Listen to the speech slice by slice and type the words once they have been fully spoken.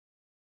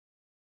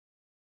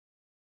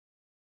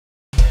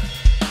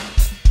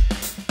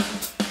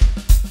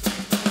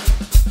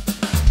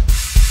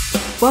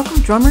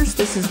Welcome drummers,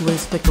 this is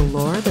Liz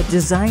Ficalora, the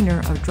designer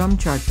of Drum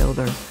Chart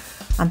Builder.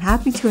 I'm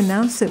happy to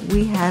announce that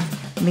we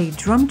have made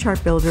Drum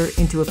Chart Builder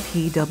into a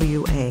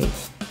PWA.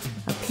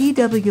 A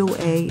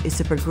PWA is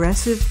a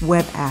progressive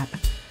web app,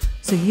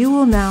 so you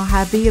will now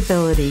have the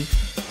ability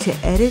to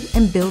edit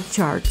and build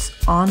charts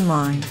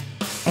online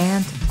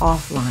and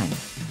offline.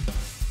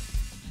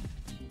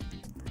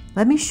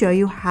 Let me show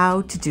you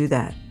how to do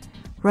that.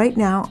 Right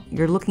now,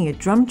 you're looking at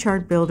Drum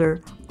Chart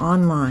Builder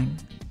online.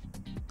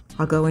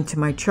 I'll go into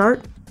my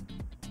chart,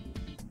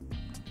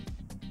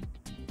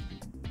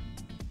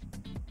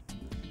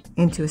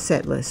 into a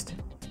set list.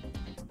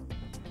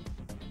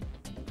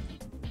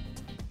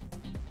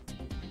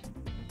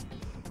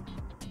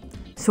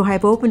 So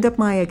I've opened up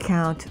my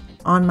account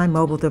on my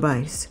mobile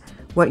device.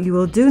 What you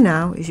will do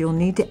now is you'll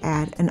need to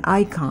add an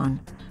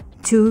icon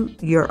to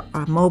your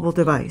mobile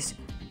device.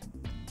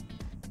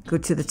 Go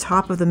to the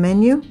top of the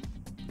menu,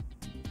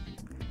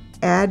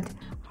 add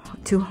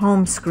to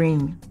home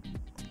screen.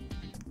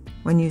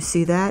 When you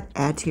see that,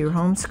 add to your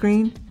home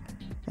screen,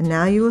 and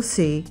now you will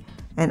see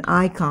an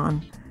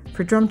icon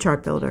for Drum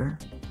Chart Builder.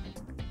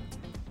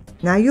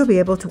 Now you'll be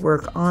able to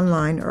work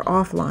online or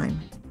offline.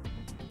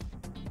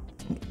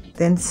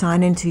 Then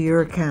sign into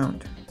your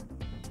account.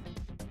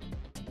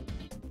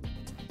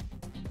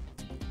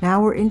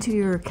 Now we're into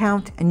your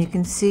account and you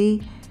can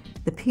see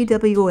the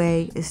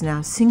PWA is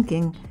now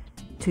syncing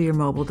to your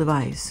mobile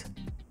device.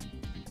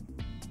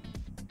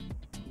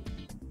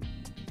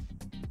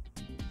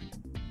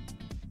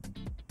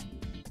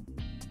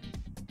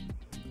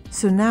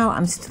 So now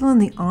I'm still in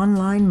the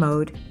online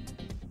mode.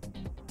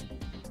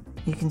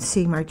 You can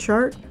see my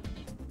chart.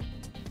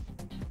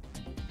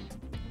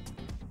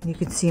 You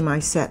can see my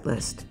set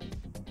list.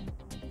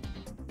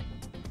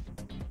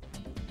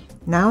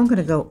 Now I'm going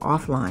to go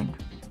offline.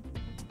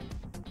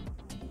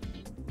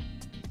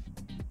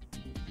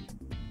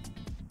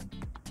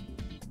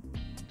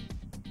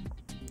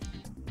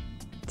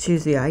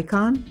 Choose the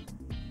icon.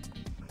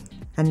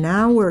 And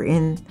now we're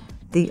in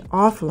the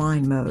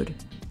offline mode.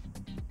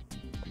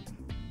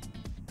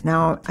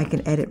 Now I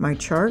can edit my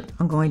chart.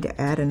 I'm going to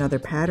add another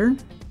pattern.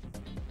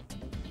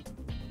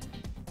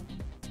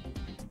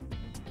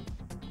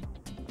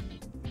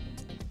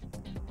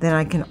 Then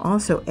I can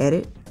also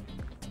edit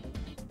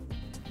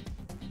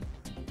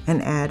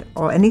and add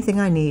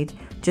anything I need,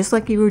 just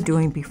like you were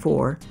doing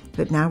before,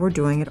 but now we're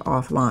doing it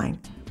offline.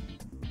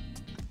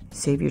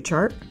 Save your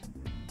chart.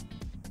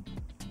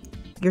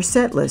 Your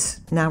set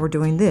list, now we're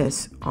doing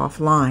this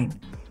offline.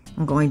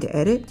 I'm going to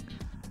edit,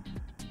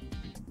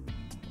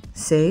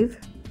 save.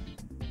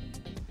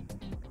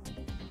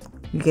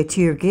 You get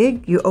to your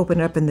gig, you open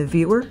it up in the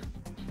viewer,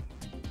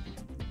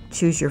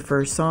 choose your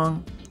first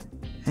song,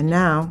 and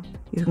now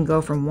you can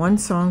go from one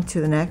song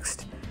to the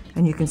next,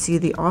 and you can see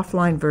the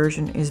offline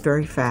version is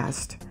very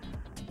fast,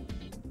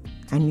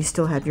 and you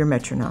still have your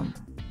metronome.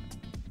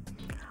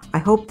 I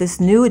hope this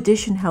new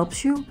edition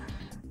helps you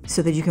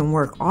so that you can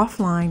work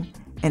offline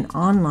and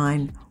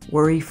online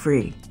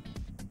worry-free.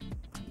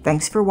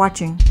 Thanks for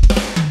watching.